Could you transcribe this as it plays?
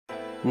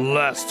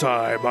Last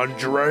time on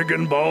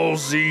Dragon Ball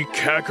Z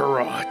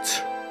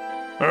Kakarot.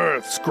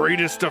 Earth's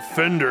greatest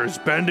defenders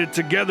banded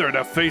together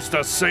to face the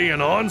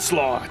Saiyan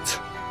onslaught.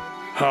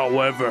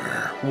 However,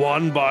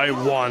 one by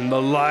one,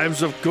 the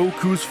lives of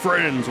Goku's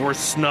friends were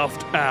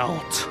snuffed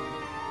out.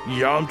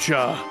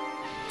 Yamcha,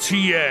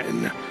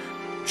 Tien,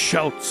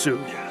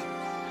 Shoutout,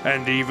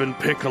 and even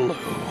Piccolo,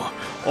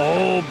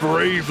 all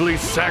bravely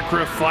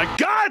sacrificed.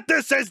 God,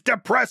 this is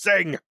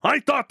depressing! I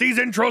thought these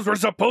intros were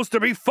supposed to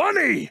be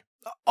funny!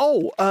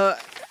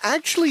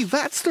 Actually,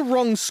 that's the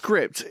wrong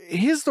script.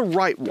 Here's the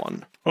right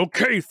one.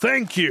 Okay,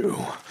 thank you.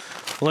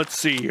 Let's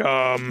see,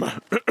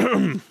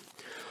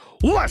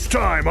 Last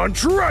time on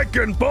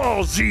Dragon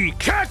Ball Z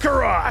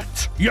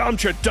Kakarot,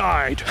 Yamcha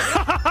died.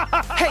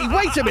 Hey,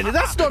 wait a minute,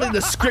 that's not in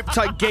the script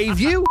I gave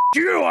you!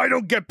 You, I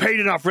don't get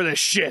paid enough for this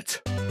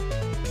shit!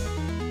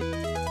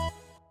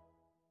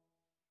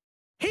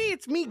 Hey,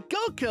 it's me,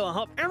 Goku. I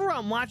hope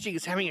everyone watching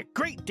is having a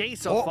great day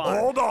so far.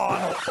 Hold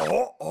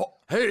on.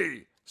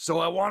 Hey, so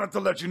I wanted to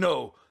let you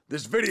know,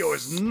 this video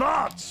is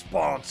not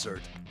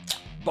sponsored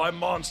by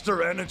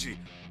Monster Energy,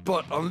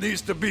 but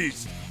Unleash the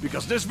Beast,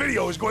 because this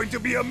video is going to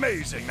be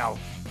amazing. Now,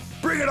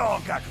 bring it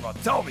on,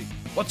 Kakarot. Tell me,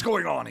 what's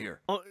going on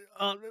here?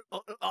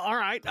 All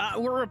right.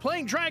 We're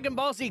playing Dragon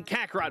Ball Z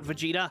Kakarot,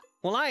 Vegeta.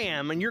 Well, I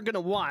am, and you're gonna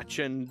watch,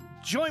 and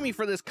join me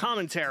for this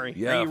commentary.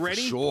 Yeah, Are you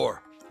ready? For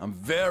sure. I'm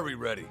very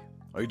ready.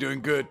 Are you doing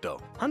good, though?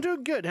 I'm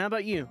doing good. How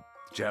about you?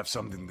 Did you have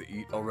something to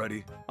eat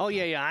already? Oh,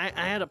 yeah. I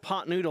had a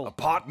pot noodle. A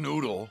pot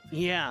noodle?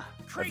 Yeah.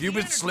 Have you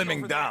been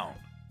slimming down?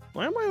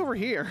 Why am I over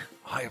here?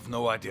 I have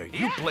no idea.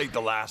 You played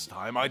the last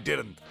time. I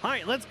didn't. All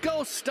right, let's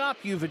go stop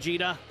you,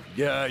 Vegeta.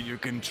 Yeah, you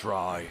can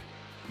try.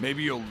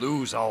 Maybe you'll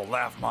lose. I'll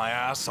laugh my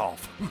ass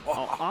off.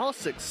 I'll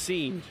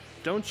succeed.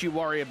 Don't you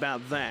worry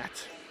about that.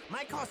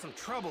 Might cause some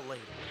trouble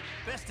later.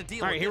 Best to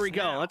deal All with right, here we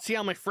go. now. Let's see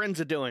how my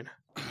friends are doing.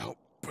 How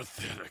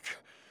pathetic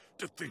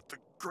to think the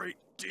great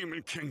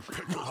Demon King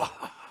Piccolo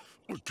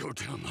would go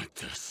down like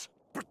this.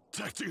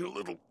 Protecting a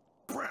little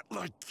brat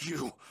like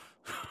you.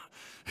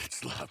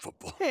 It's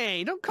laughable.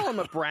 Hey, don't call him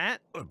a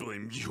brat. I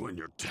blame you and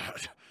your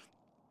dad.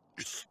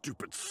 Your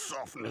stupid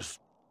softness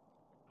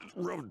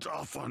rubbed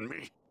off on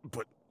me.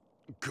 But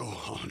go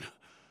on.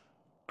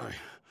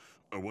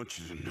 I want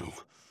you to know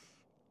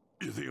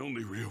you're the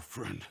only real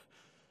friend.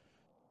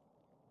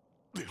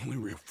 The only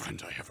real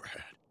friend I ever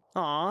had.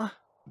 Aw.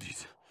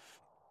 These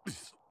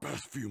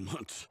past few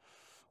months,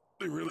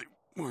 they really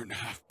weren't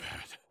half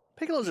bad.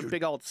 Piccolo's a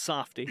big old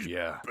softy.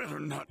 Yeah. Better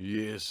not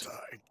Yes.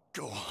 die.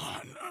 Go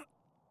on.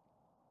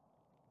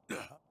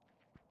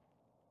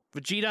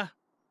 Vegeta,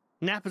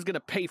 Nappa's gonna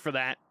pay for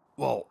that.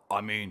 Well,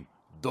 I mean,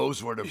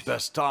 those were the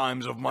best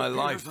times of my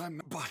life.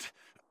 But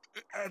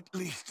at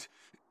least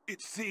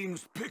it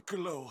seems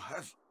Piccolo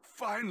has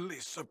finally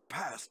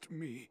surpassed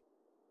me.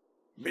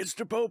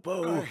 Mr.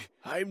 Popo,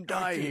 I'm I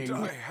dying.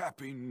 can die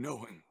happy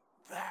knowing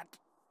that.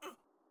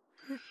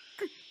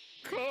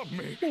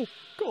 Kami.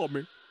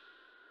 Kami.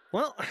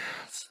 Well,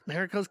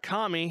 there goes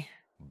Kami.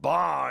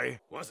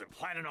 Bye. Wasn't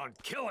planning on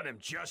killing him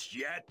just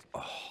yet.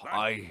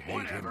 I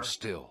hate him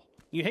still.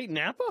 You hate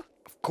Nappa?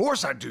 Of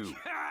course I do.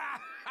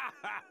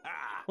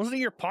 Wasn't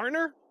he your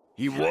partner?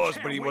 He was,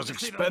 but he was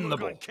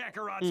expendable.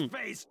 Kakarot's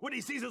face when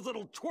he sees his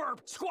little twerp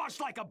squashed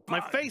like a bug.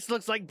 My face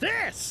looks like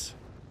this!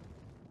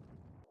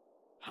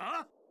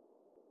 Huh?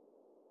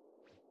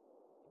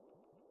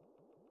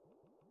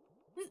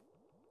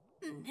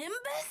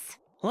 Nimbus?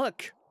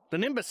 Look, the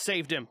Nimbus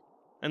saved him.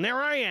 And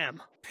there I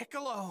am.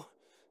 Piccolo.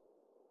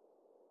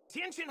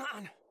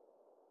 Tien-Han.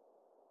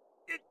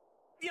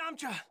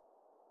 Yamcha.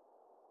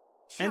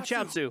 And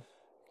Chiaotzu.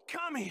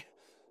 Kami.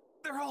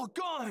 They're all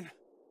gone.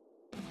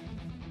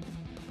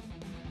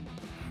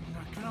 I'm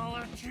not gonna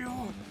let you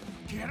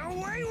get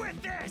away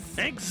with this!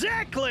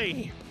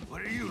 Exactly!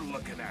 What are you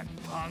looking at,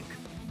 punk?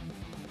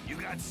 You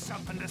got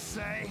something to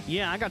say?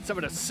 Yeah, I got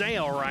something to say,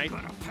 all right. I'm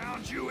gonna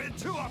pound you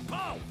into a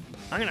pulp!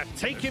 I'm gonna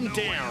take him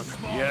down.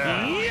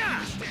 Yeah.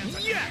 Yeah!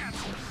 Yeah!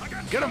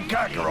 Get him,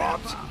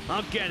 Kakarot.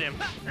 I'll get him.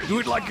 Do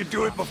it like you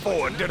do it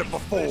before and did it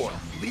before.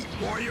 Elite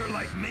warrior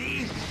like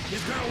me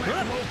is gonna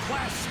let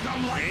low-class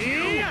scum like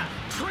you Yeah!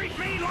 treat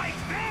me like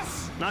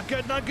this? Not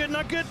good, not good,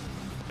 not good.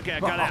 Okay, I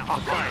got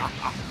out.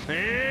 Fine.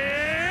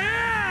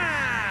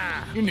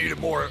 Yeah! You need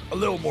a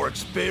little more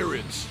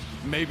experience.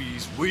 Maybe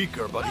he's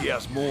weaker, but he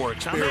has more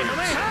experience.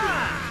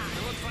 Kamehameha!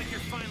 It looks like you're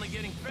finally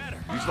getting better.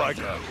 He's like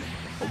a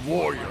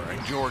warrior,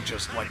 and you're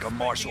just like a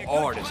martial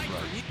artist,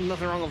 right?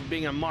 Nothing wrong with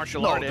being a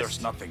martial No, artist.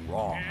 there's nothing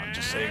wrong. I'm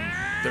just saying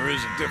there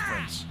is a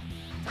difference.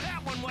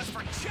 That one was for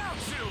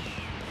Chiaotzu.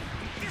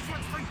 This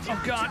one's for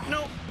Yamcha. Oh god,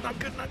 no. Not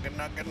good, not good,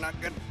 not good,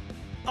 not good.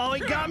 Oh,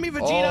 he got me,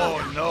 Vegeta.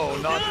 Oh, no,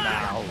 not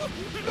now.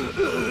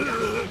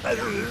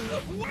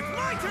 It's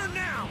my turn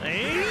now.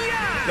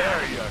 Yeah!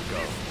 There you go.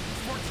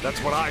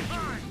 That's what I do.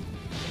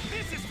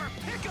 This is for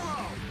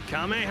Piccolo.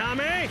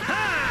 Kamehameha!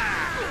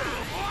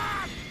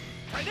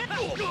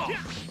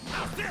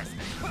 How's this?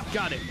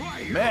 Got it.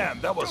 Man,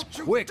 that was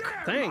quick.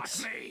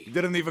 Thanks. He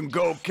didn't even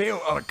go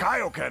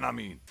Kaioken, I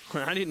mean.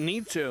 I didn't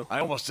need to. I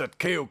almost said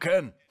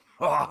Kaioken.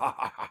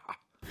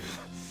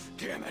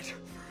 damn it.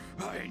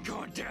 I ain't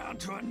going down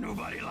to a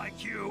nobody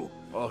like you.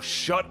 Oh,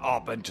 shut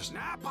up and just...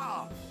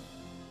 Nappa!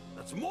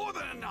 That's more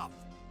than enough.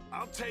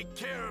 I'll take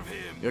care of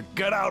him. Yeah,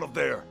 get out of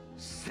there.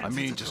 Since I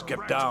mean, it's just the get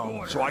correct down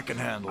order, so I can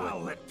handle I'll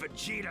it. let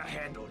Vegeta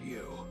handle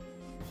you.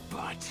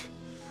 But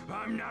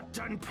I'm not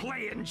done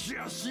playing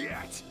just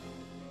yet.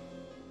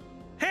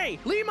 Hey,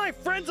 leave my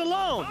friends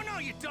alone! Oh, no,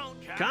 you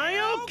don't,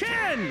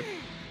 Kaioken!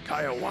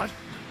 Kaya, what?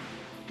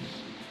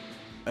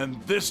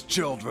 And this,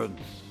 children,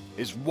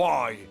 is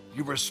why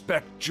you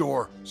respect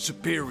your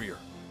superior.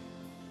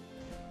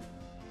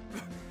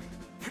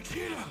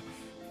 Vegeta!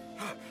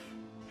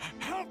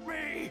 Help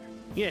me!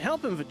 Yeah,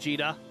 help him,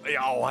 Vegeta.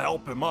 Yeah, I'll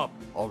help him up.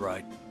 All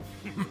right.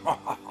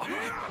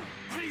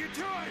 What are you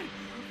doing?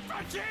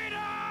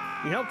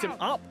 Vegeta! You helped him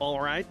up, all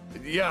right.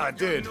 Yeah, I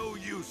did. No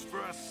use for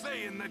a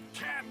Saiyan that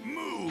can't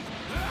move.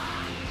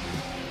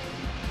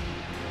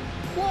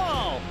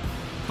 Whoa!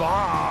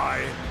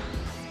 Bye.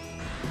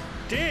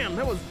 Damn,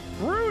 that was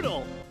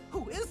brutal.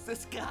 Who is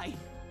this guy?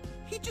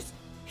 He just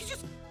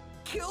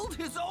killed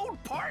his own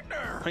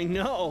partner. I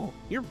know.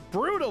 You're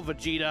brutal,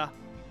 Vegeta.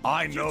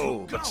 I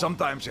know, but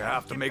sometimes you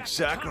have to Get make back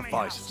to Kame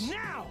sacrifices. House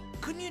now!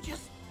 Couldn't you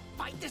just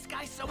fight this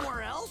guy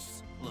somewhere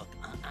else? Look,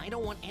 I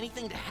don't want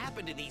anything to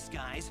happen to these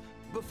guys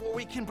before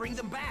we can bring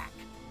them back.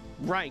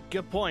 Right,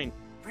 good point.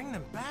 Bring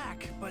them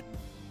back, but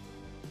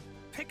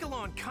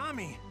Piccolo and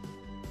Kami,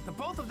 the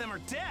both of them are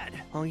dead,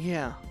 Oh,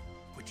 yeah.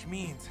 which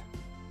means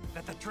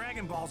that the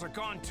Dragon Balls are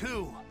gone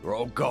too. They're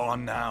all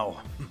gone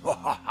now.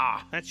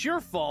 That's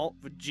your fault,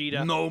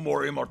 Vegeta. No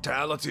more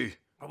immortality.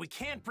 But we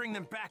can't bring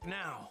them back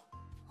now.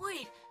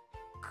 Wait,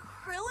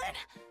 Krillin?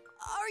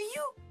 Are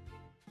you?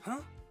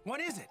 Huh? What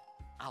is it?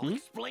 I'll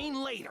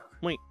explain later.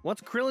 Wait,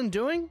 what's Krillin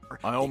doing?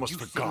 I almost you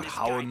send forgot this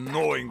how guy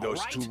annoying back, those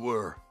all right? two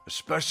were.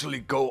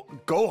 Especially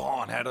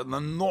Gohan had an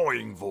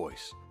annoying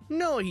voice.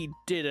 No, he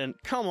didn't.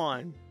 Come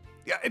on.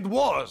 Yeah, it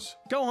was.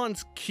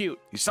 Gohan's cute.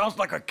 He sounds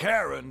like a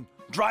Karen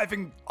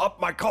driving up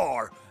my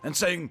car and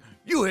saying,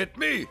 "You hit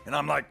me." And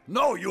I'm like,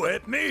 "No, you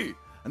hit me."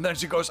 And then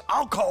she goes,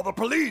 "I'll call the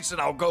police." And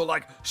I'll go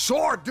like,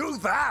 "Sure, do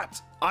that.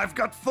 I've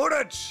got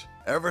footage."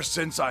 Ever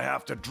since I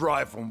have to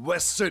drive from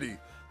West City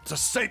to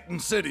Satan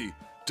City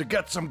to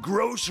get some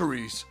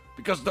groceries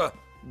because the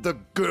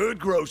good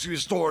grocery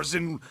stores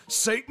in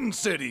Satan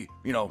City,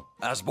 you know,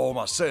 as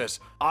Bulma says,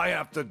 I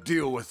have to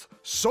deal with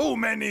so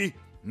many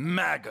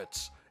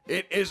maggots.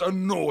 It is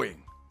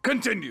annoying.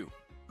 Continue.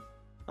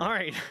 All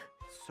right.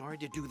 Sorry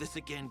to do this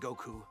again,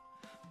 Goku,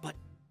 but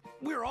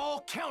we're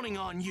all counting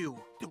on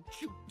you. Don't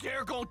you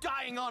dare go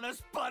dying on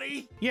us,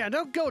 buddy. Yeah,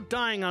 don't go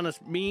dying on us,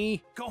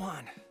 me.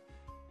 Gohan,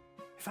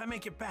 if I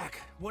make it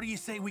back, what do you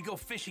say we go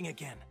fishing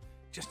again?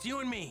 Just you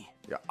and me.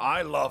 Yeah,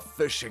 I love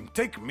fishing.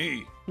 Take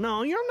me.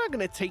 No, you're not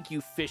gonna take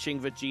you fishing,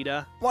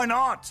 Vegeta. Why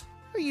not?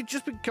 You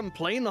just be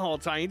complaining the whole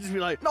time. You just be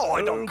like, No,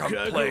 I don't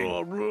complain.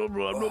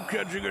 I'm not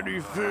catching any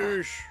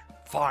fish.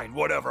 Fine,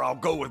 whatever. I'll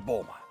go with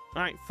Bulma.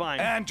 all right, fine.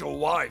 And your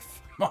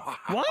wife.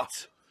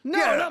 What? No,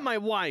 Yeah. not my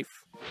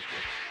wife.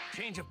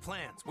 Change of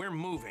plans. We're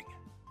moving.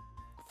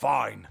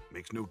 Fine.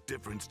 Makes no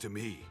difference to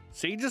me.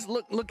 See, just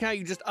look how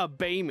you just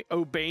obey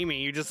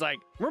me. You're just like,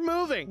 we're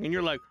moving, and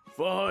you're like,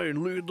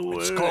 Fine, lead the way.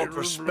 It's called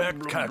respect,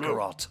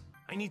 Kakarot.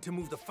 I need to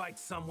move the fight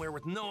somewhere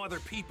with no other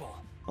people.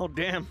 oh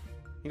damn,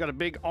 you got a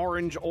big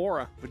orange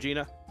aura,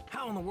 Vegeta.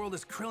 How in the world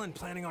is Krillin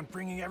planning on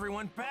bringing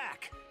everyone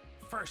back?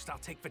 First, I'll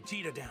take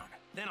Vegeta down.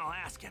 Then I'll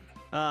ask him.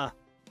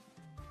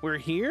 We're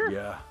here?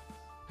 Yeah,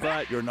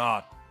 But you're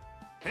not.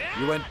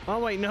 You went. oh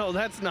wait, no,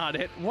 that's not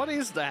it. What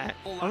is that?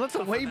 A lot Oh, that's a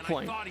tougher than I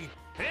waypoint. thought he-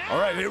 All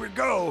right, here we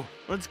go.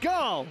 Let's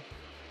go.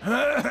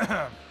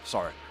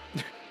 Sorry.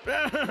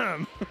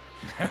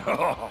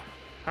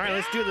 All right,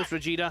 let's do this,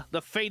 Vegeta.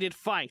 The fated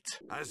fight.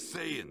 As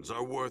Saiyans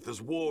are worth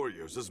as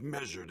warriors as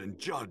measured and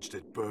judged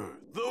at birth.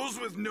 Those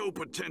with no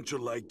potential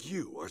like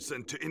you are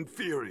sent to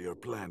inferior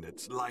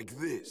planets like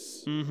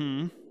this.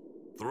 Mm-hmm.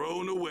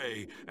 Thrown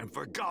away and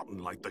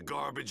forgotten like the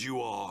garbage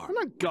you are. I'm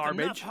not Enough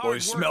garbage. hard Or you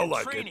work smell and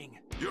like it. training.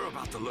 You're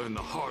about to learn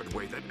the hard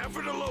way that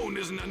effort alone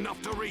isn't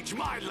enough to reach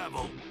my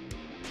level.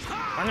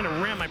 I'm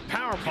gonna ram my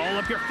power pole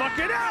up your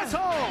fucking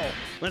asshole.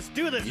 Let's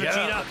do this,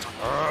 Vegeta.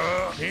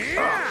 Instead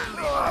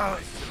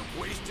of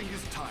wasting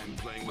his time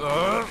playing with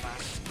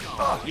class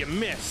scum. You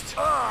missed.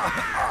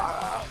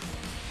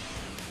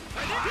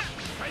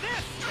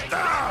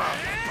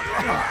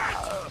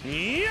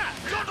 Yeah.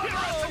 Don't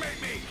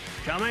underestimate me!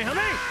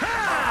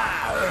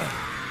 Kamehameha!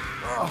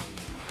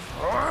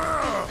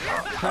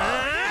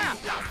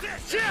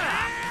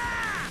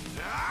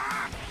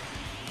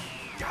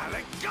 Got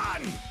a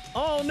gun!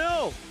 Oh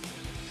no!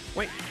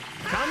 Wait,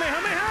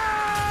 Kamehameha!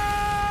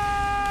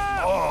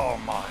 Oh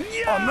my.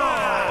 Yeah! Oh no.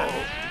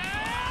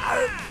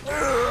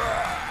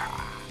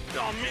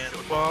 Oh man!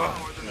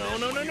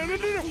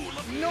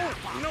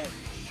 No!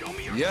 Show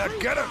me your Yeah, true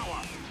get him.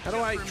 power. How do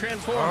I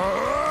transform?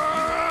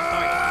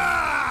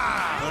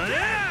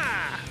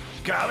 Yeah!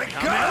 Got it.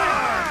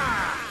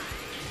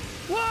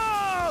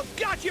 Whoa!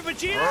 Got you,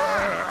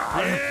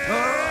 Vegeta!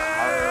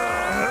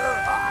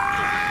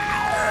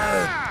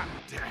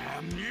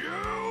 Damn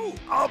you!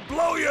 I'll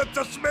blow blow you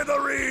to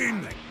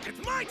smithereen!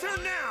 It's my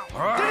turn now!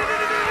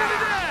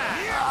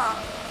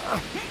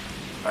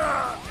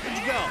 Where'd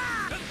you go?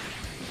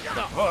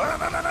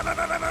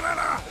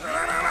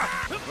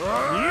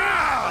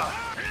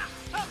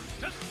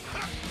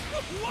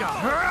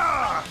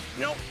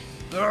 Nope.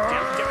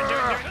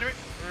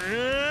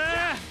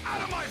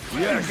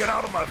 Yeah, get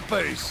out of my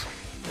face.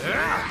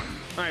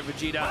 All right,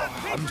 Vegeta.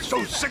 I'm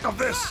so sick of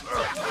this.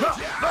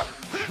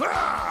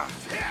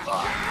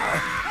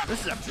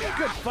 This is a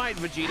good fight,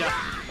 Vegeta.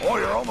 Oh,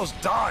 you're almost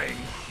dying.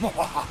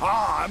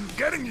 I'm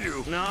getting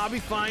you. No, I'll be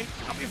fine.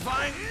 I'll be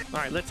fine. All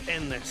right, let's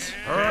end this.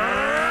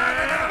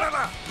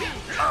 Yeah.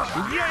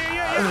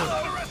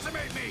 Yeah.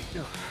 Underestimate me!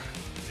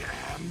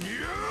 Damn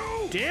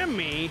you! Damn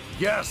me.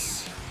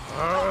 Yes.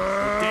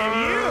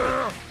 Damn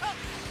you.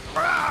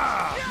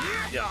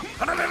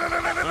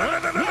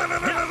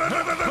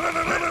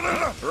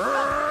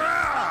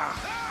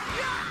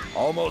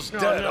 Almost No,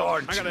 dead, no,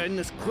 aren't I you? gotta end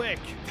this quick.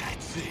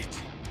 That's it.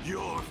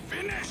 You're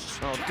finished.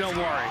 Oh, don't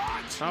worry.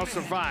 I'll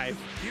survive.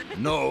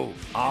 No,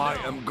 I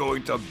am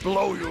going to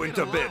blow you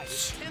into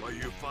bits. Are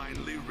you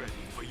finally ready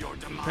for your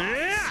demise?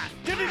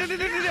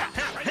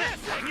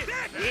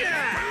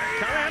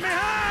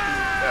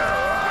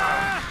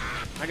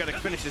 I gotta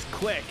finish this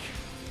quick.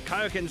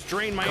 Kaioken's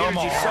drained my Come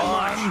energy on. so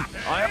much.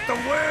 I have to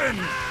win.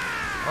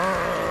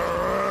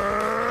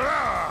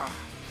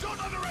 Don't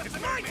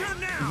underestimate my turn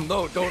now!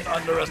 No, don't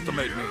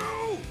underestimate me.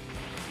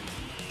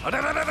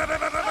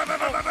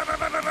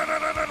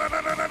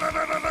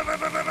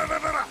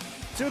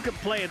 Two could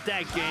play at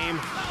that game.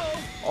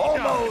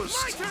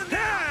 Almost.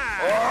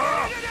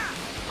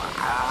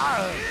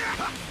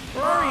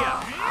 Where are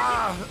ya?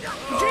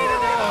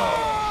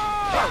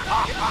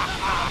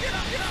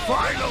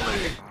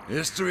 Finally,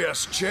 history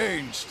has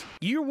changed.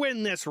 You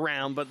win this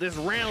round, but this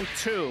round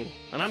 2,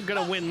 and I'm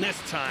gonna win this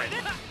time.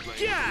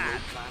 Yeah!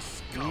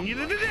 Believe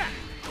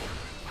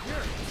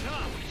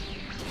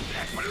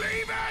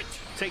it!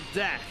 Take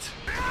that.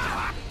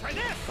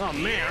 Oh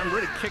man, I'm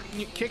really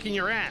kicking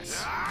your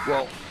ass.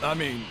 Well, I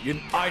mean,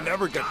 I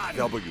never get the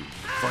W.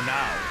 For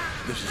now,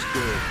 this is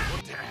good.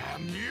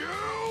 Damn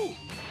you!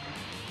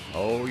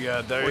 Oh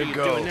yeah, there What are you you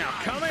go. doing now?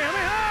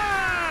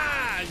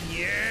 Kamehameha!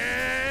 Yeah!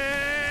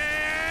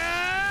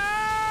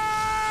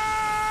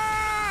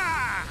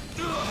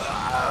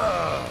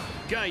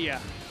 Got ya.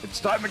 It's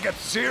time to get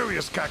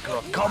serious,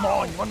 Kakarot. Come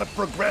on, you want to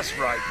progress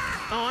right.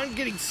 Oh, I'm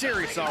getting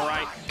serious, all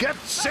right. Get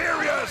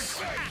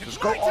serious! Just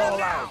go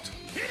all out.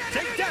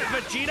 Take that,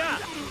 Vegeta!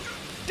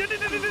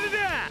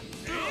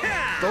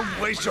 Don't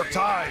waste your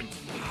time.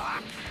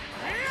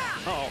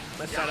 Oh,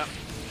 messed that up.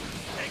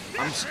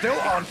 I'm still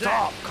on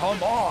top.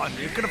 Come on,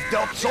 you could have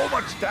dealt so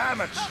much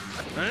damage.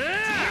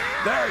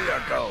 There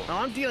you go. Oh,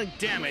 I'm dealing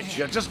damage.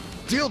 Yeah, just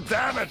deal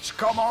damage.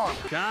 Come on.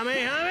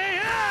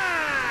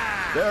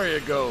 Kamehameha! There you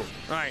go. All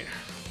right,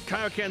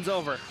 Kaioken's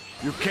over.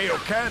 You KO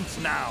can't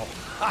now.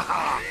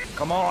 Haha.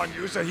 Come on,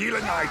 use a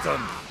healing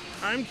item.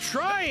 I'm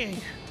trying.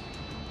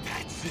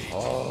 That's it.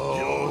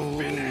 Oh.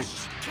 You're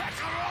finished.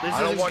 This I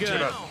don't isn't want good. you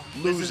to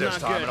lose is this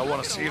not time, good. and I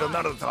want to see it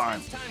another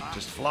time.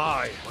 Just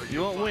fly.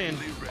 You won't win.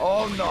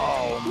 Oh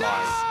no,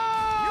 my.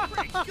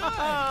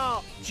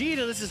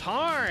 Vegeta, this is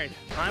hard.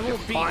 I will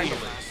beat you. Finally.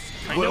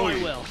 I know I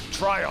you? will.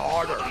 Try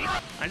harder.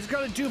 I just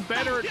gotta do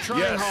better at trying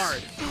Yes.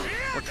 hard.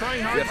 We're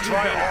trying hard Yeah, to do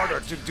try better. harder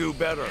to do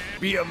better.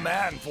 Be a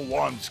man for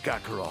once,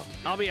 Kakarot.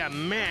 I'll be a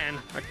man,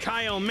 a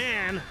Kaio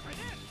man.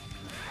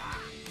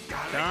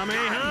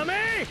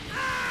 Kamehameha!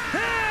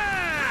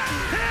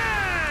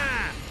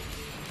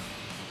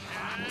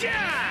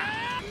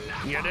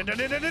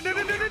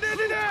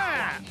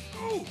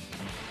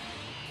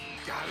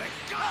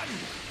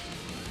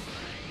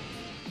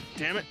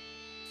 Damn it.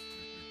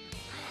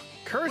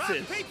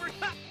 Curses.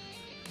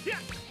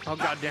 Oh,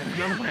 god damn it.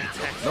 None of my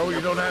attacks. No, you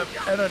don't have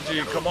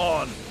energy. Come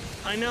on.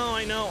 I know.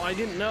 I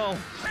didn't know.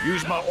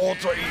 Use my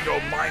alter ego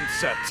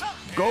mindset.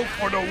 Go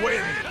for the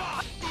win.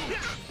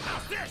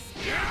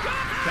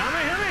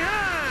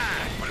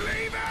 Kamehameha!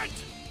 Believe it!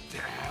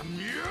 Damn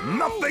you!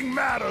 Nothing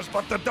matters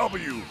but the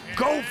W.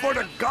 Go for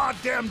the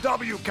goddamn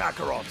W,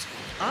 Kakarot.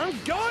 I'm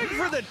going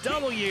for the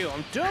W.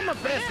 I'm doing my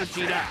best,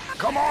 Vegeta.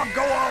 Come on,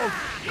 go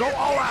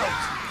all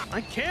out.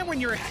 I can't when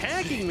you're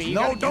attacking me. You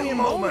No, gotta give me a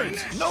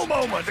moment. No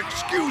moment.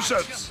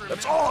 Excuses.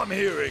 That's all I'm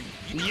hearing.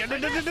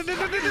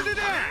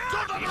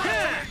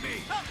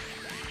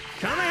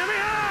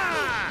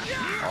 Kamehameha!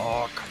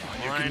 Oh, come on.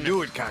 You can One.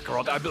 do it,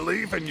 Kakarot. I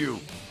believe in you.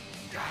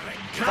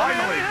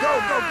 Finally, go.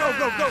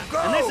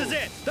 And this is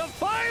it, the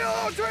final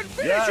ultimate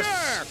finisher!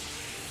 Yes.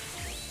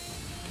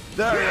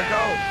 There you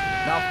go.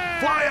 Now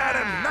fly at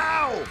him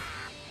now.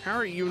 How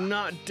are you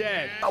not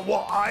dead?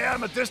 Well, I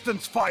am a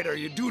distance fighter.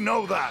 You do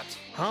know that.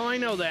 Oh, I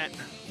know that.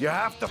 You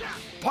have to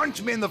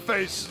punch me in the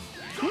face.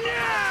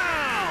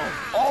 No!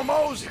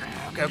 Almost.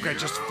 Okay,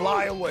 just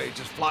fly away.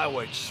 Just fly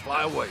away.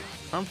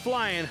 I'm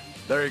flying.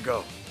 There you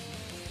go.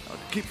 Now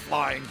keep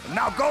flying.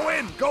 Now go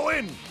in.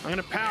 I'm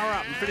gonna power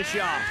up and finish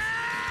you off.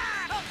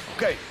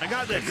 Okay. I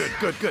got this.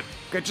 Okay, good.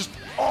 Okay, just.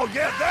 Oh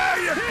yeah, there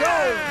you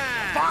go.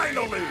 Yeah.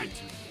 Finally.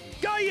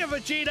 Got you,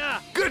 Vegeta!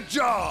 Good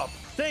job.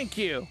 Thank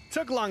you.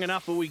 Took long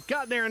enough, but we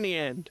got there in the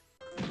end.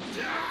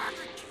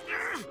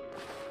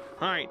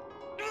 All right.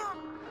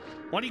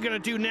 What are you gonna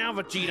do now,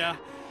 Vegeta?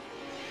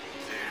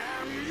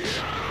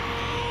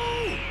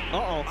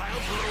 Uh-oh.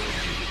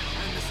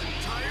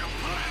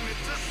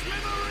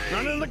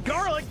 None of the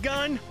garlic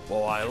gun.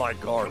 Well, I like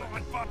garlic.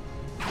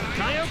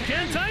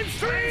 Kaioken times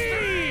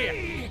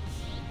 3!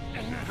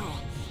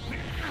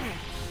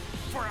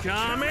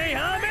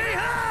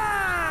 Kamehameha!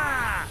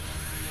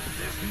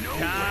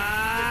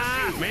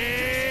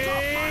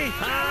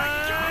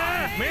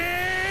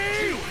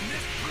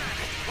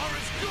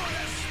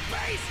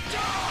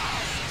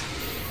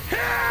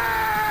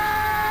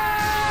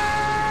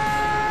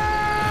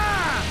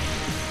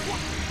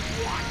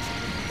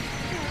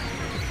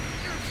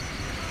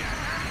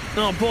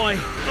 Oh boy.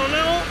 Oh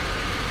no!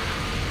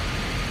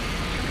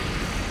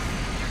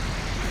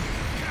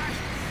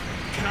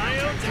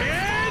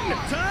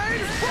 Kaioken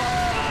times 4!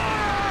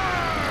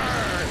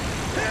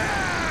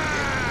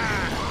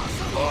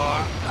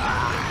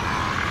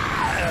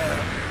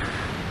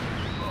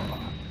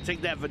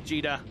 Take that,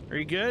 Vegeta. Are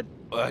you good?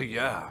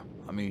 Yeah.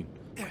 I mean,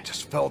 I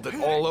just felt it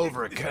all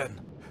over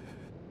again.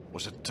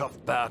 Was a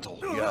tough battle,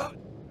 yeah.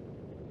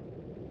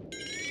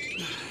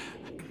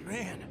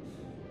 Man,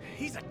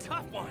 he's a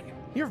tough one.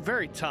 You're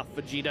very tough,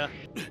 Vegeta.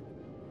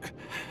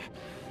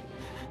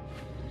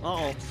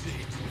 Uh-oh.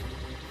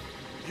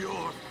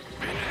 You're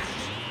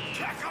finished,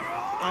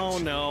 Kakarot! Oh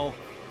no.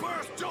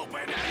 Burst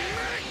open and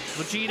mix!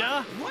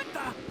 Vegeta? What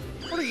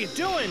the? What are you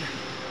doing?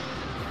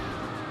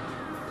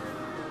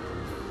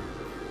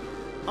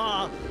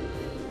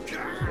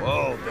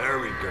 Oh, there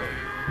we go.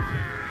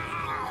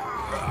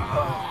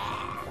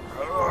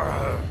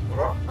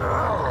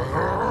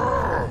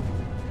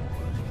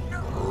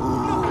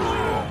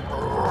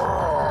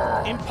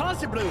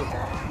 Impossible!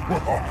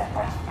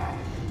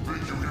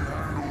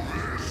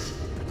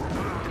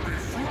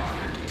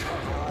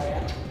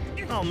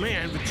 Oh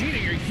man,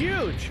 Vegeta, you're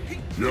huge!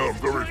 Yeah, I'm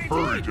very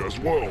furry as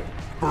well.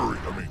 Furry,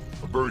 I mean,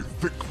 a very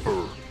thick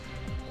fur.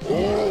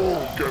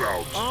 Oh, get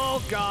out.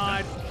 Oh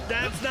god,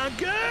 that's not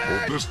good!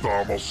 Well, this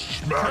time I'll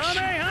smash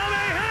you.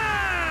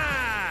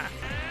 Kamehameha!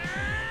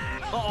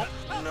 Uh-oh,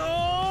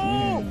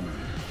 no!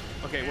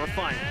 Okay, we're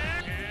fine.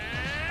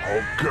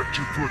 I'll get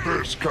you for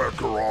this,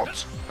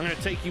 Kakarot. I'm gonna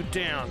take you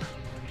down.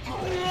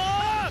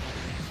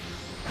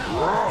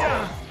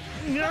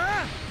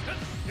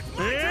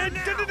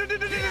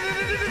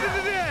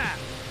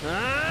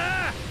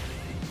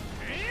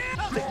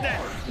 Take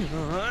that.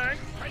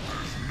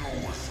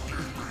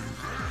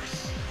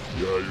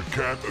 Yeah, you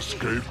can't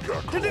escape,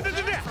 Kakarot.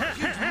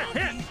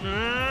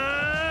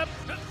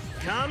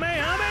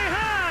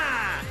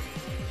 Kamehameha!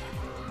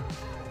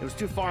 It was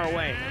too far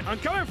away. I'm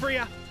coming for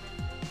you.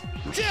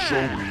 You're so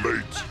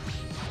late.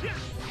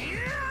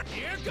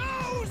 Here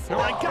goes! No,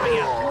 I got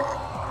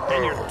you.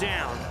 And you're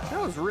down.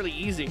 That was really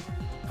easy.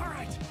 All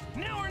right,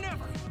 now or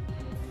never.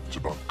 It's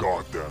about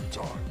goddamn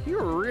time. You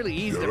were really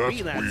easy Yeah, to that's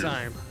beat that weird.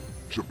 time.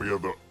 It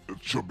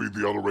should be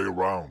the other way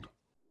around.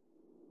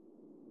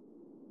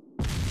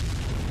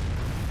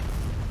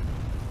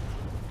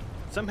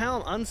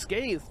 Somehow I'm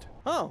unscathed.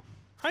 Oh,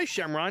 hi,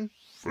 Shenron.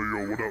 Hey,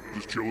 yo, what up?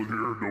 Just chilling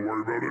here. Don't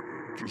worry about it.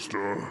 Just,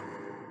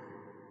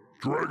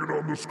 drag it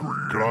on the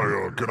screen.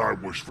 Can I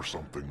wish for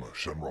something,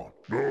 Shenron?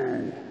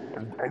 No,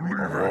 I'm leaving.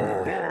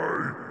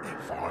 Bye.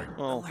 Fine.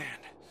 Oh, Land,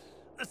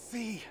 the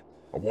sea,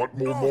 I want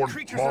more all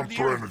creatures of the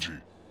monster earth. energy.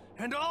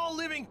 and all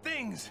living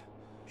things.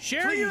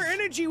 share your Please.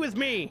 energy with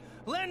me.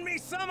 Lend me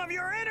some of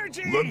your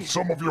energy! Lend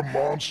some of your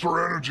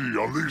monster energy.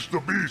 Unleash the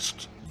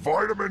beast.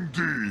 Vitamin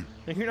D.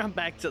 You're not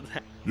back to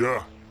that.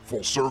 Yeah,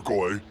 full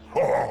circle, eh?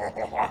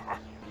 All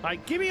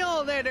right, give me all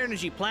of that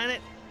energy,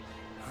 planet.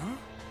 Huh?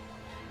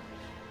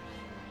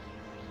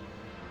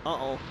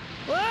 Uh-oh.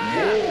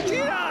 Ah,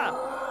 Cheetah!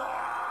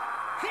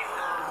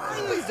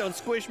 Please don't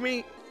squish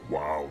me.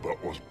 Wow,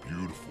 that was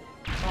beautiful.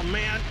 Oh,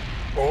 man.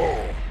 Oh.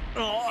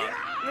 Oh.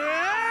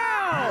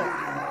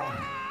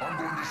 I'm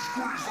going to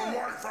squeeze the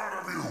life out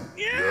of you.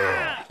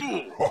 Yeah!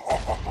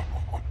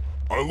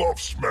 I love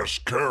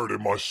smashed carrot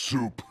in my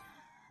soup.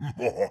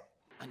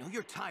 I know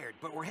you're tired,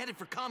 but we're headed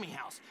for Kami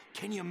House.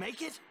 Can you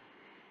make it?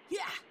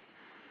 Yeah.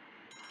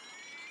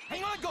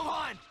 Hang on,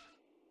 Gohan!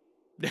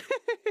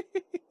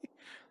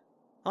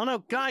 Oh, no,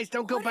 guys,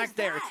 don't go What back is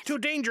there. that? It's too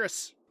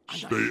dangerous.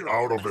 Stay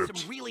out of Some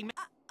it. really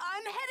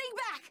I'm heading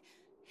back.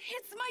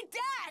 It's my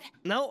dad.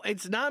 No,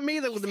 it's not me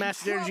that with the He's in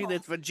master energy. trouble.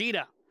 That's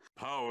Vegeta.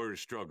 Power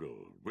struggle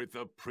with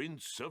the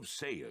Prince of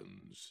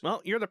Saiyans.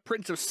 Well, you're the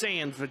Prince of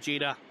Saiyans,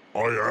 Vegeta. I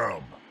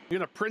am. You're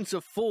the Prince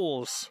of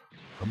Fools.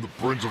 I'm the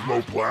prince of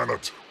no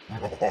planet.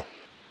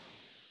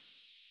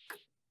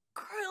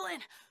 Krillin,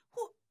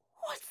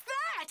 what's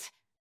that?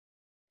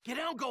 Get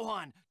down,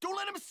 Gohan! Don't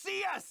let him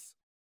see us!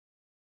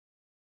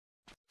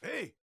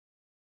 Hey!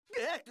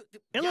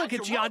 And look,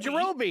 it's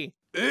Yajirobe.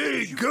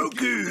 Hey,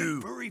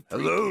 Goku!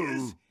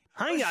 Hello!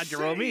 Hi,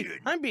 Yajirobe.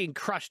 I'm being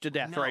crushed to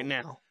death No. right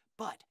now.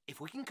 But if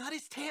we can cut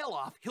his tail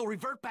off, he'll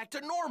revert back to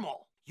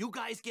normal. You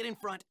guys get in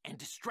front and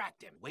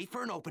distract him. Wait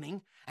for an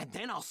opening, and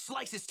then I'll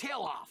slice his tail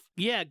off.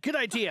 Yeah, good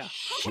idea.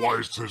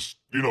 Slice his,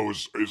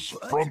 his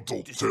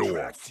frontal tail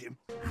off. Him.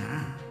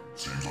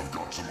 Seems I've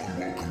got some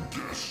unwelcome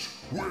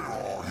guests. Where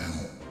are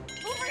you?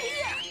 Over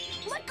here!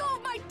 Let go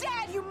of my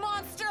dad, you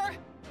monster!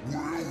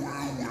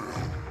 Well.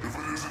 If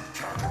it isn't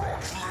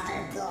Kakarot's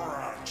little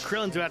brat.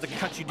 Krillin's about to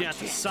cut you down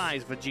to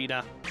size,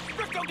 Vegeta.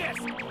 Crypto guess!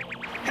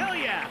 Hell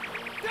yeah!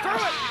 Throw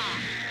it!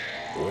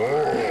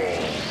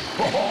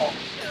 Oh!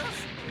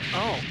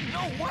 Oh.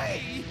 No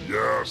way!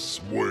 Yes,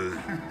 way.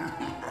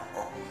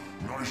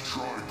 Nice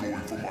try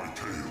going for my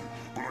tail,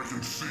 but I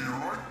can see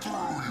right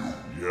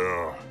through you.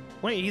 Yeah.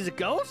 Wait, he's a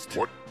ghost?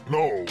 What?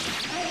 No.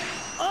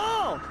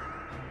 Oh!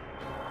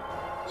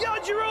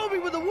 Yajirobe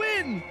with a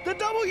win! The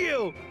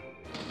W!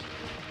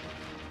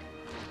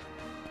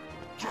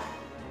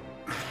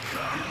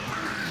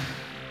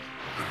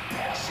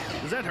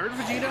 Does that hurt,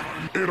 Vegeta?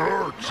 It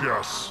hurts,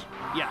 yes.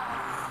 Yeah.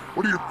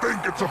 What do you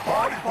think? It's a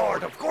body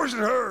part. Of course it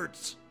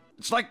hurts.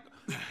 It's like,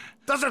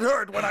 does it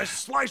hurt when I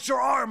slice your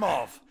arm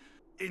off?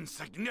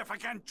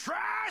 Insignificant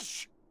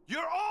trash!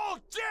 You're all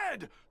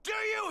dead! Do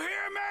you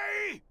hear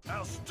me?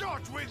 I'll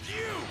start with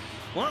you!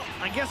 Well,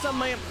 I guess I'm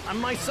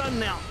my son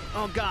now.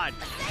 Oh, God.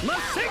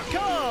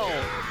 Masiko!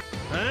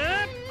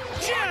 Ja!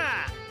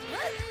 Ja!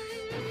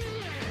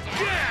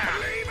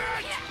 Leave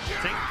it!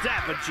 Take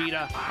that,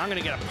 Vegeta. I'm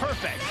gonna get a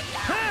perfect.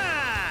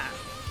 Ha!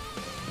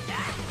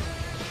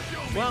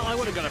 Well, I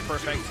would have got a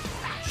perfect.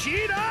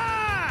 Cheetah!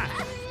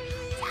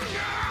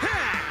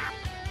 Ha!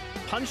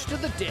 Punch to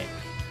the dick.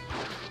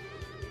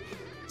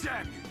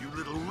 Damn you, you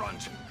little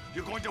runt!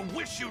 You're going to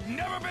wish you'd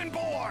never been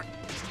born!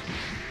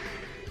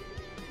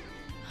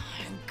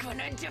 I'm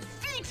gonna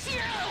defeat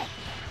you!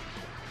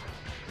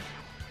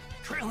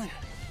 Krillin,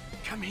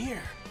 come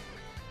here.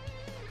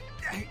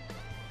 I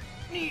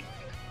need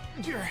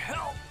your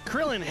help.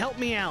 Krillin, help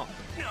me out.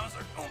 Now's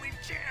our only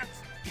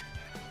chance.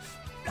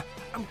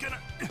 I'm gonna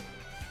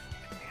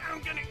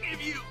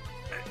give you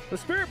The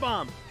Spirit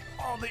Bomb.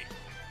 all the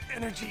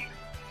energy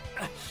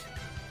I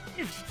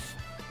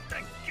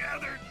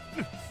gathered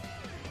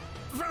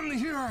from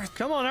the earth.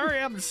 Come on, hurry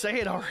up and say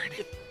it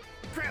already.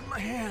 Grab my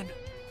hand.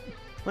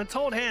 Let's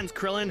hold hands,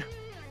 Krillin.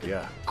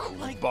 Yeah.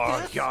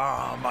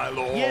 Kumbaya, my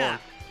lord. Yeah.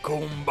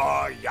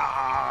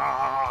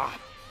 Kumbaya.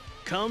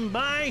 Come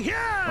by here.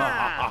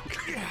 Yeah,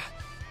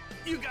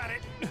 you got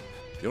it.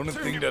 The only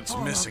Turn thing your that's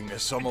palm missing up.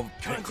 is some of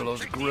Piccolo's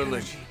Concentrate the grilling.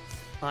 energy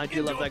I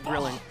do love into a that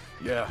grilling.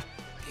 ball. Yeah.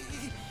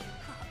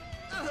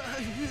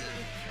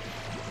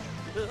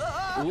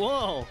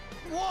 Whoa.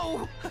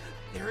 Whoa!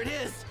 There it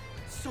is.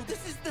 So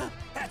this is the...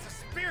 That's a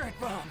spirit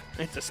bomb.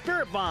 It's a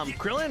Spirit Bomb,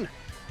 Krillin.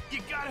 You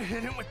gotta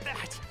hit him with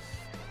that.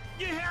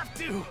 You have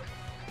to.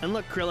 And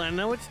look, Krillin, I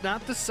know it's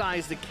not the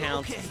size that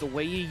counts, Okay. it's the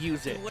way you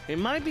use it. It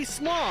might be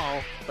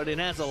small, but it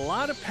has a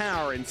lot of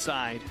power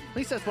inside. At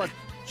least that's what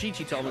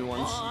Chi-Chi told me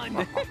once. I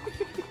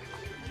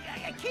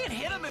can't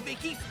hit him if he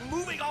keeps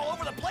moving all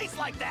over the place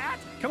like that.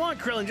 Come on,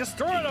 Krillin, just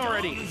throw it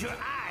already. Use your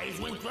eyes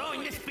when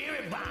throwing the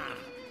spirit bomb.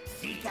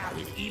 Seek out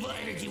his evil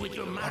energy with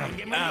your mind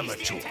and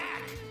release the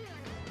attack.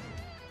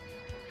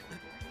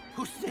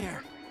 Who's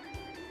there?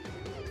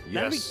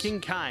 That'd be Yes. King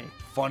Kai.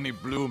 Funny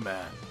blue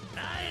man.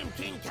 I am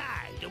King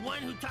Kai, the one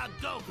who taught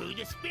Goku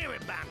the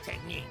spirit bomb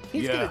technique.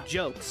 He's good Yeah. at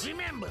jokes.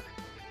 Remember,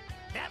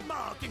 that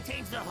ball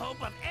contains the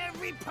hope of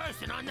every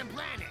person on the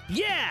planet.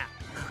 Yeah!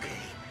 Okay.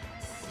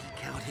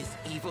 Seek out his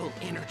evil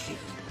energy.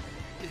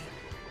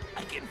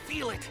 I can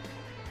feel it.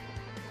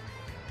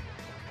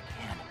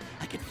 Man,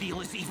 I can feel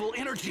his evil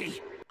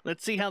energy.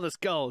 Let's see how this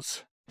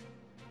goes.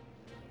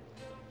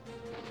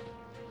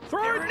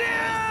 Throw it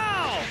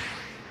now!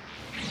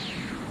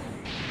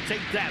 Take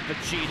that,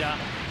 Vegeta.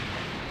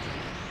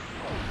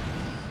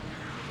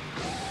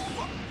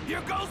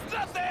 Here goes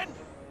nothing!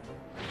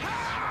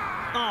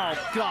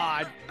 Oh,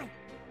 God.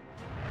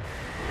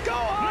 Go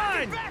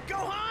on! Back,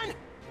 Gohan!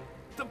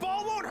 The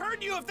ball won't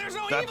hurt you if there's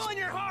no That's evil in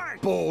your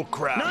heart! bull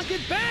crap. Knock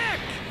it back!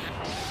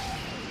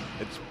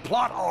 It's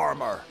plot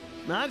armor.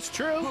 That's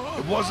true.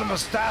 It wasn't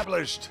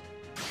established.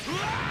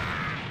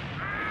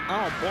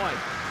 Oh, boy.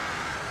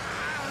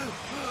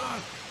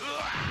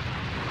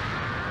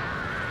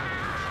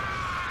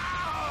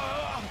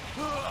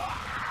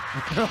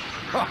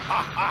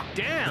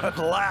 Damn. That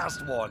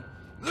last one.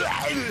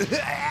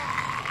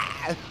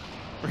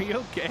 Are you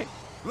okay?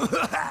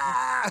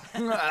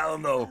 I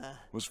don't know.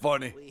 It was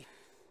funny.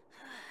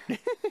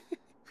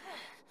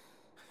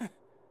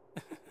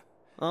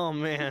 Oh,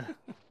 man.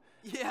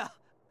 Yeah.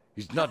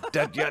 He's not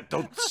dead yet.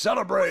 Don't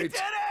celebrate.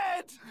 Did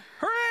it!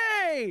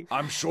 Hooray!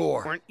 I'm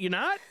sure. Weren't you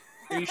not?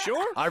 Are you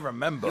sure? I You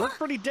remember. look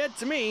pretty dead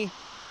to me.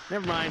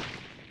 Never mind.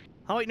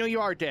 Oh, wait, no,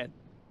 you are dead.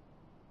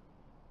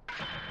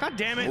 God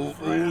damn it.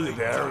 Ooh, ooh,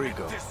 there we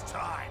go. This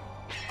time,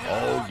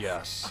 Oh,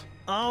 yes.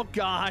 Oh,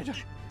 God.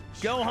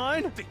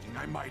 Gohan? thinking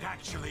I might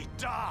actually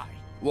die.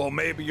 Well,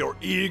 maybe your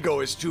ego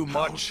is too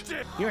much.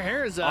 Your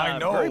hair is I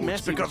know. very It's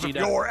messy, because of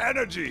Vegeta. your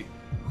energy.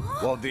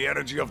 Well, the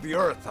energy of the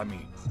earth, I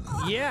mean.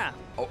 Yeah.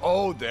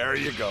 Oh, there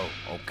you go.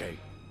 Okay.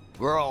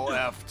 We're all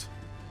effed.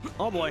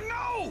 Oh, boy.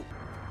 No!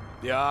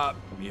 Yeah.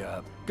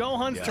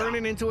 Gohan's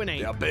turning into an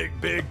ape. Yeah, big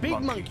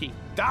monkey.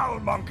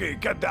 Down, monkey,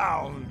 get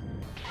down.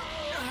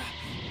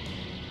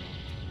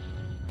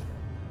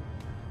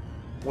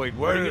 Wait,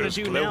 What are you where gonna does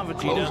do now,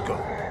 Vegeta?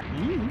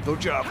 go?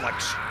 Don't you have like...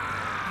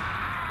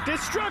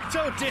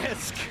 Destructo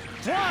Disc!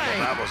 Why?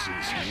 That was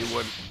easy.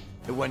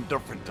 It went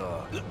different,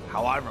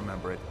 how I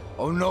remember it.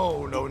 Oh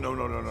no.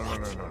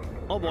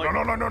 Oh boy.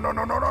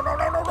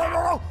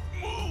 No.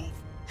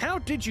 How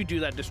did you do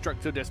that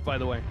Destructo Disc, by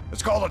the way?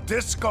 It's called a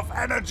disc of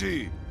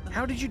energy.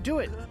 How did you do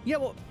it? Yeah,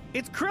 well,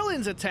 it's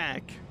Krillin's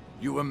attack.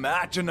 You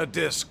imagine a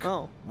disc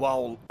Oh.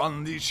 while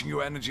unleashing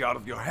your energy out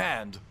of your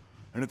hand,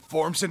 and it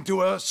forms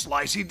into a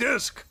slicey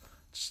disc.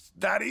 It's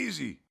that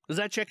easy. Does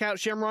that check out,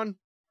 Shenron?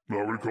 No,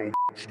 recall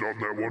not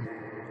that one.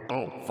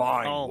 Oh,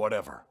 fine, Oh.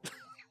 whatever.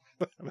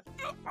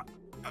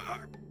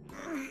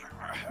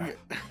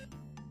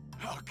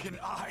 How can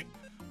I,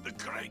 the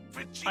great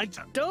Vegeta... I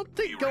don't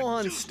think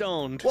Gohan's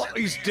stoned. Well,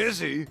 he's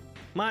dizzy.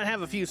 Might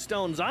have a few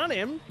stones on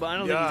him, but I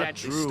don't think he's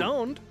actually true.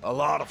 stoned. A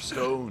lot of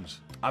stones.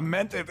 I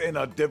meant it in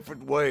a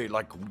different way,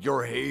 like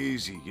you're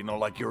hazy,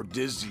 like you're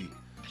dizzy.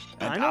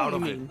 And I know out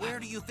what of you mean. Where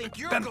do you think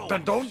you're Then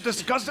going? don't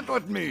discuss it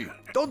with me.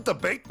 Don't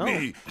debate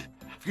me.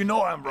 If you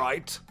know I'm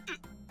right.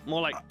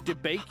 More like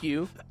debate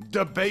you.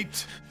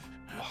 Debate.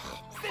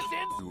 This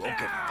ends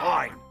Okay, now.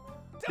 fine.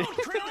 Don't,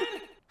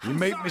 Krillin! You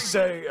made me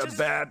say a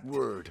bad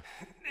word.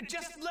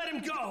 Just let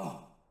him go.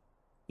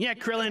 Yeah,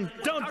 Krillin,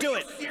 don't do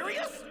it.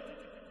 Serious?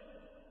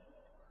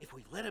 If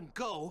we let him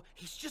go,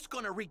 he's just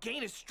gonna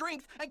regain his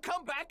strength and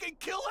come back and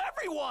kill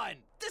everyone!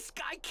 This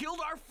guy killed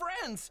our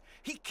friends!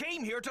 He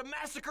came here to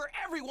massacre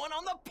everyone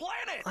on the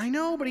planet! I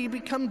know, but he'd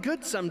become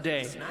good someday.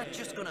 He's not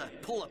just gonna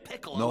pull a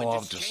Piccolo No, and I'll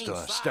just just change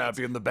sides. stab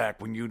you in the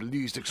back when you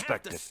least Have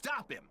expect to it.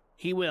 stop him.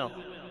 He will.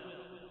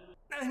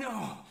 I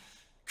know,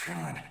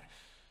 Krillin.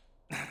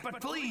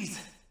 But please,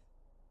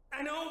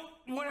 I know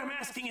what I'm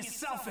asking is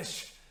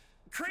selfish,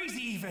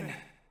 crazy even.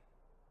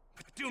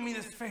 But do me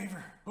this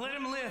favor. Let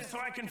him live so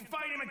I can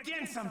fight him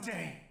again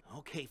someday.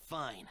 Okay,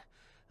 fine.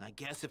 I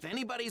guess if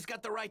anybody's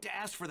got the right to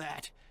ask for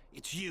that,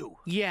 it's you.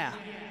 Yeah.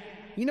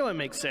 You know it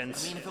makes I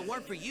sense. mean, if it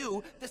weren't for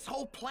you, this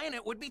whole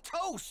planet would be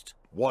toast.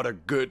 What a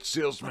good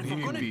salesman If we're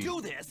he'd gonna be.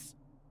 do this,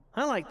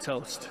 I like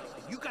toast.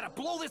 you gotta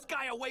blow this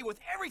guy away with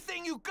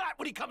everything you got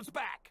when he comes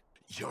back.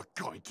 You're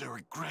going to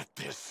regret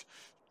this.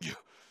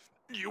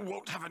 You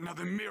won't have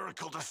another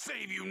miracle to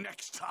save you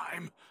next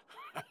time.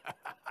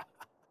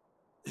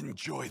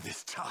 Enjoy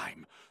this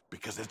time,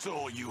 because it's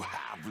all you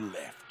have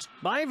left.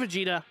 Bye,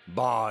 Vegeta.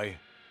 Bye.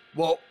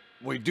 Well,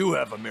 we do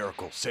have a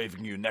miracle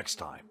saving you next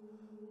time.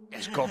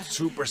 It's called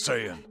Super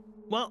Saiyan.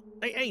 Well,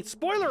 hey,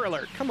 spoiler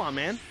alert. Come on,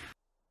 man.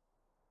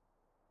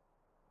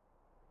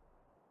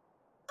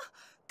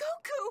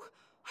 Goku,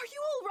 are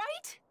you all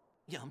right?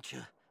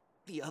 Yamcha,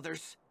 the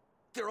others,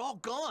 they're all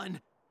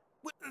gone.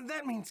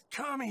 That means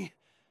Kami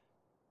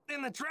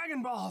and the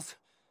Dragon Balls.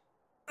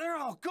 They're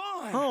all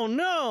gone. Oh,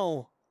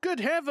 no. Good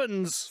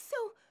heavens.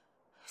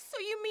 So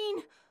you mean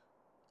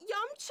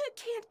Yamcha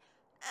can't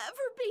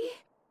ever be...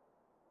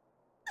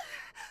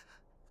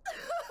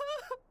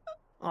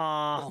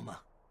 Aw. Bulma,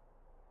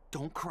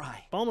 don't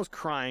cry. Bulma's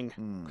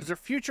crying because her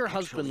future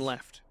husband Actually,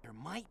 left. There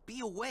might be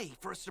a way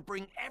for us to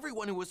bring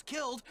everyone who was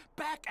killed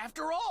back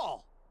after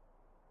all.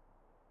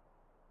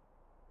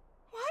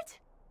 What?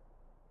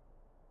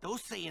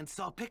 Those Saiyans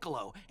saw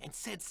Piccolo and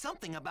said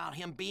something about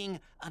him being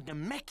a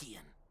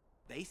Namekian.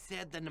 They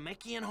said the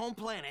Namekian home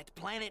planet,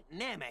 Planet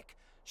Namek,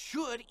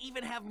 should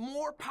even have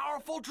more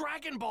powerful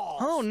Dragon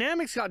Balls. Oh,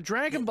 Namek's got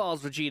Dragon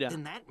Balls, Vegeta.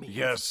 Then that means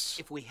Yes,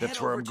 if we head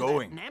that's where over I'm to that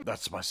going. Namek,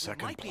 That's my we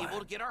second might be able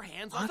plan. to get our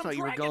hands on I some thought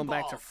you were Dragon going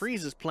back to Balls.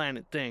 Frieza's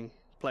planet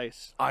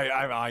place. I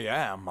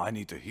am. I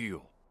need to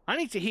heal. I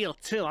need to heal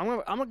too.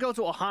 I'm gonna go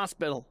to a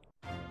hospital.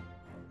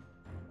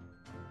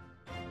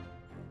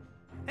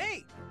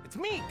 Hey, it's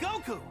me,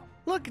 Goku.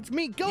 Look, it's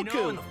me, Goku. You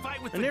know, in the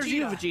fight with and there's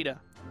you, Vegeta. Vegeta.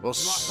 Well,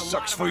 lost a lot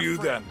sucks of for our you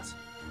friends. then.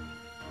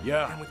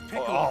 Yeah. And with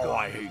Piccolo Oh, gone,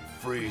 I hate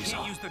We can't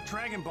Frieza. use the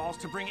Dragon Balls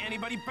to bring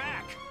anybody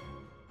back.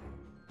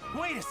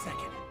 Wait a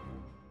second.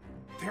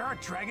 There are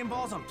Dragon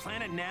Balls on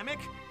planet Namek?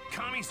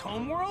 Kami's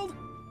homeworld?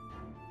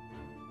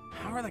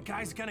 How are the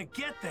guys gonna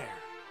get there?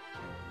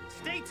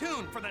 Stay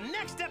tuned for the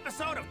next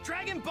episode of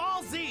Dragon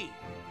Ball Z!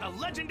 The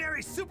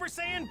legendary Super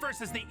Saiyan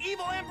versus the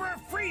evil Emperor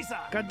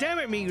Frieza! God damn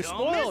it, me, you Don't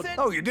spoiled. miss it.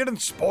 No, you didn't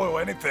spoil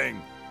anything.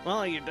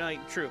 Well, you're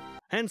true.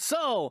 And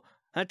so,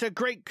 at a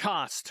great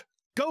cost,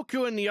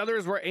 Goku and the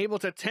others were able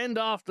to fend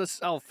off the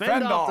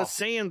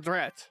Saiyan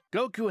threat.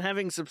 Goku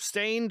having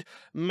sustained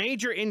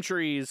major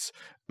injuries.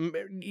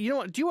 You know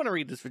what? Do you want to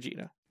read this,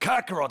 Vegeta?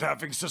 Kakarot,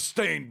 having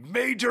sustained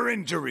major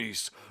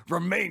injuries,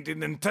 remained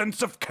in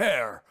intensive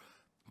care.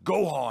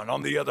 Gohan,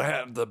 on the other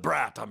hand, the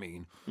brat,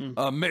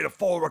 made a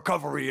full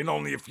recovery in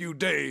only a few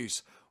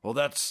days. Well,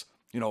 that's,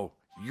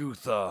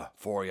 youth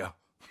for you.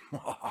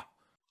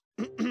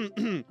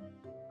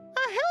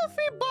 A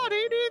healthy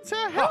body needs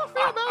a healthy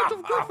amount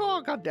of good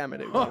for. God damn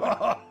it.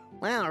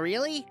 Wow,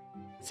 really?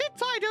 Sit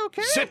tight,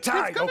 okay? Sit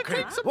tight, it's gonna okay?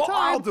 Take some Well,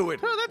 time. I'll do it.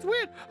 Oh, that's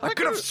weird. I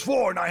could have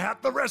sworn I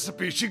had the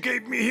recipe she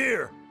gave me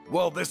here.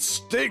 Well, this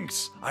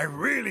stinks. I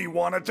really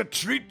wanted to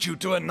treat you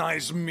to a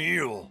nice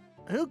meal.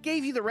 Who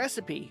gave you the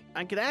recipe?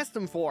 I could ask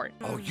them for it.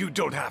 Oh, you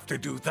don't have to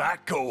do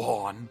that,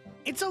 Gohan.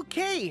 It's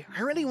okay.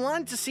 I really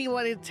wanted to see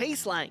what it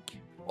tastes like.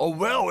 Oh,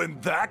 well,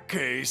 in that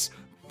case,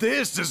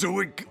 this is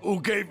who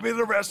gave me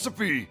the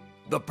recipe.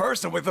 The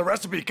person with the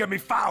recipe can be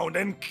found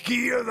in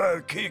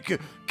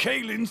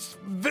Kalin's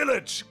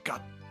village.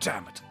 God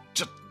damn it.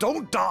 Just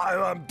don't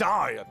die.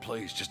 Die,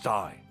 please. Just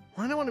die.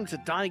 I don't want him to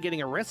die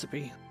getting a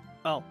recipe.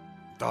 Oh.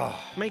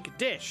 Make a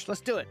dish. Let's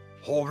do it.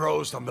 Whole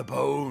roast on the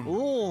bone.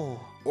 Ooh.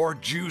 Or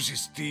juicy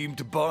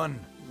steamed bun.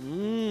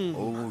 Mmm.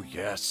 Oh,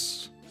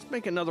 yes. Let's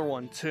make another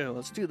one, too.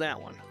 Let's do that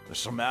one. There's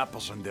some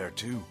apples in there,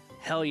 too.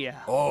 Hell yeah.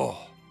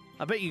 Oh.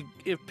 I bet you,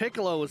 if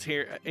Piccolo was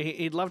here,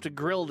 he'd love to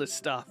grill this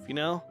stuff, you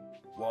know?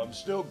 Well, I'm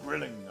still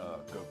grilling,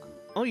 Goku.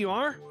 Oh, you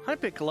are? Hi,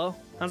 Piccolo.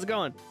 How's it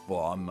going?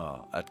 Well, I'm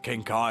at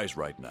King Kai's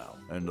right now.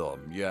 And,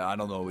 yeah, I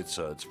don't know, it's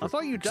I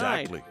thought you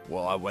died. Exactly.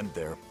 Well, I went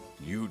there.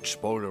 Huge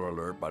spoiler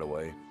alert, by the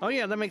way. Oh,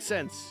 yeah, that makes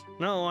sense.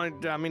 No,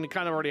 I mean, it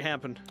kind of already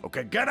happened.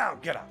 Okay, get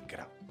out.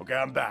 Okay,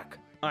 I'm back.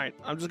 All right,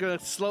 I'm just gonna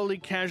slowly,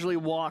 casually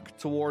walk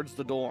towards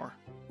the door.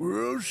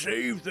 We're all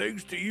safe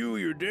thanks to you,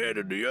 your dad,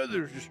 and the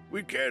others.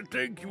 We can't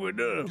thank you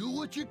enough. Do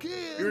what you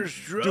can. You're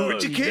strong. Do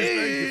what you can. Just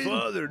like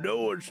your father.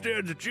 No one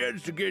stands a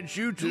chance against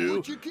you two. Do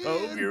what you can. I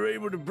hope you're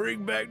able to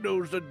bring back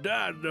those that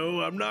died,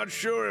 though. I'm not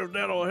sure if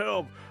that'll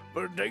help,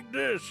 but take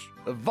this.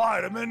 A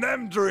vitamin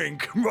M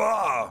drink.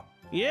 Rah!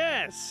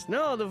 Yes.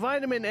 No, the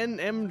vitamin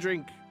M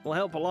drink will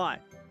help a lot.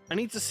 I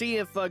need to see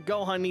if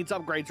Gohan needs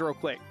upgrades real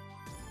quick.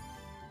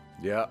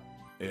 Yeah.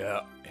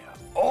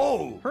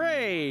 Oh!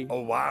 Hooray!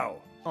 Oh, wow.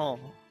 Oh.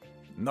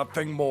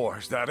 Nothing more.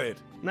 Is that it?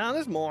 No,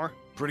 there's more.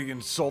 Pretty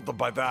insulted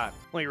by that.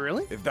 Wait,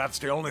 really? If that's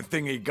the only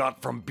thing he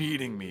got from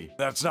beating me,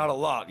 that's not a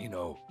lot, you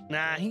know.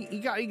 Nah, he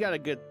got a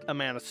good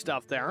amount of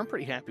stuff there. I'm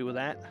pretty happy with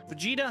that.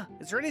 Vegeta,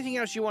 is there anything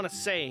else you want to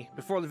say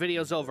before the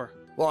video's over?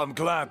 Well, I'm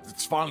glad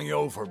it's finally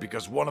over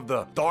because one of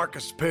the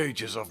darkest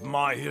pages of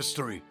my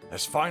history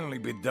has finally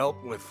been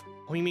dealt with.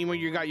 What do you mean when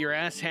you got your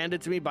ass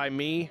handed to me by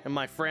me and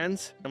my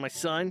friends and my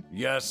son?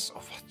 Yes,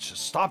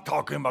 just stop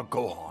talking about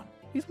Gohan.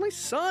 He's my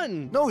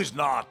son. No, he's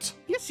not.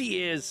 Yes,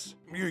 he is.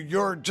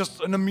 You're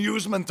just an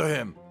amusement to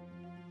him.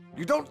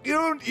 You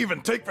don't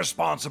even take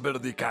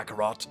responsibility,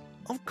 Kakarot.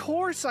 Of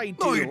course I do.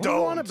 No, you What don't. are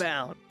you on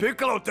about?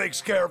 Piccolo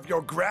takes care of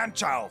your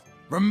grandchild.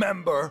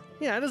 Remember?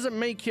 Yeah, that doesn't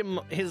make him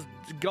his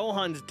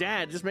Gohan's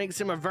dad. It just makes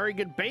him a very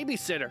good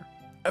babysitter.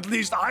 At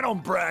least I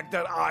don't brag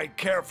that I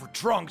care for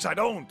Trunks. I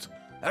don't.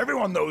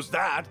 Everyone knows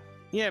that.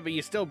 Yeah, but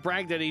you still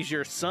brag that he's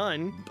your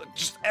son. But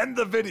just end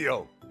the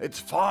video. It's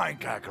fine,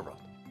 Kakarot.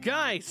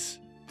 Guys,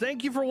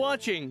 thank you for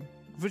watching.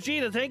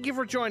 Vegeta, thank you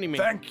for joining me.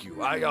 Thank you.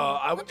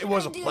 It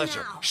was a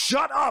pleasure.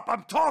 Shut up!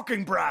 I'm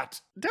talking, brat!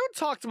 Don't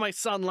talk to my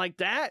son like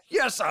that.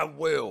 Yes, I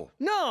will.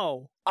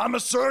 No. I'm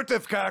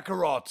assertive,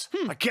 Kakarot.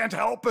 I can't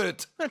help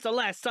it. That's the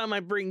last time I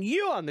bring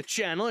you on the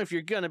channel if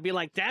you're gonna be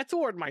like that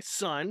toward my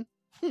son.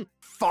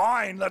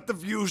 Fine, let the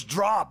views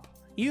drop.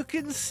 You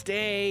can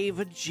stay,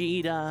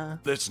 Vegeta.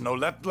 Listen, no,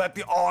 let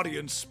the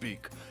audience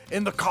speak.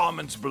 In the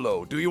comments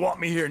below, do you want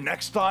me here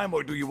next time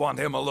or do you want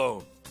him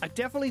alone? I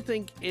definitely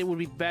think it would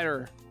be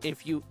better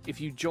if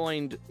you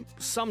joined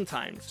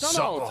sometimes. Not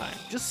all the time,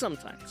 just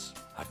sometimes.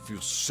 I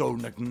feel so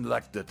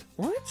neglected.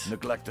 What?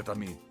 Neglected, I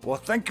mean. Well,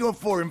 thank you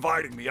for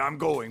inviting me. I'm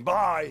going.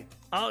 Bye.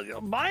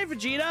 Bye,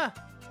 Vegeta.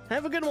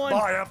 Have a good one.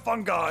 Bye. Have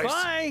fun, guys.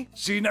 Bye.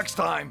 See you next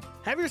time.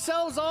 Have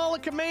yourselves all a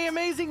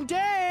amazing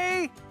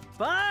day.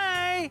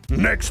 Bye!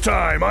 Next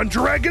time on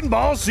Dragon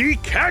Ball Z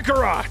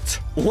Kakarot!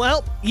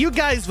 Well, you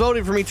guys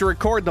voted for me to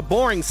record the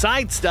boring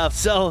side stuff,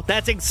 so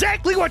that's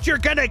exactly what you're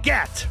gonna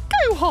get!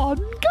 Gohan,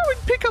 go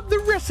and pick up the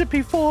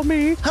recipe for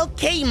me.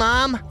 Okay,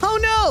 Mom. Oh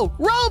no!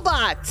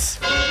 Robots!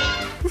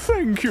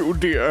 Thank you,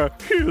 dear.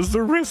 Here's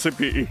the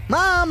recipe.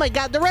 Mom, I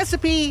got the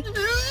recipe!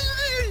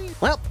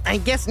 Well, I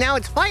guess now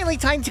it's finally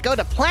time to go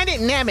to Planet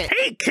Namek.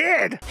 Hey,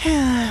 kid!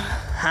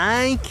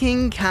 Hi,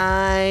 King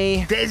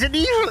Kai. There's an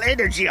evil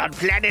energy on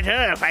planet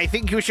Earth I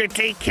think you should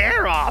take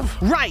care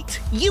of. Right,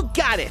 you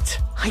got it.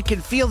 I can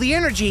feel the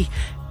energy.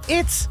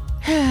 It's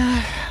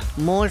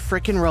more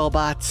frickin'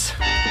 robots.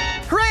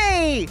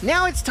 Hooray!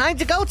 Now it's time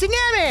to go to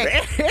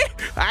Namek.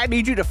 I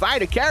need you to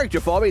find a character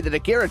for me that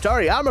Akira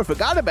Toriyama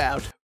forgot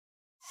about.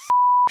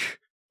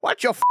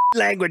 What's your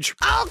language?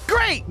 Oh,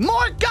 great!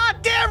 More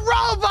goddamn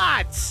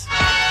robots!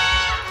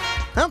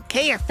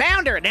 Okay, I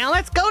found her. Now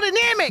let's go to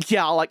Namek.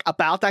 Yeah, like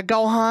about that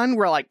Gohan,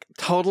 we're like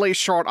totally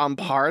short on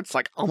parts.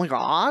 Like, oh my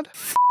god.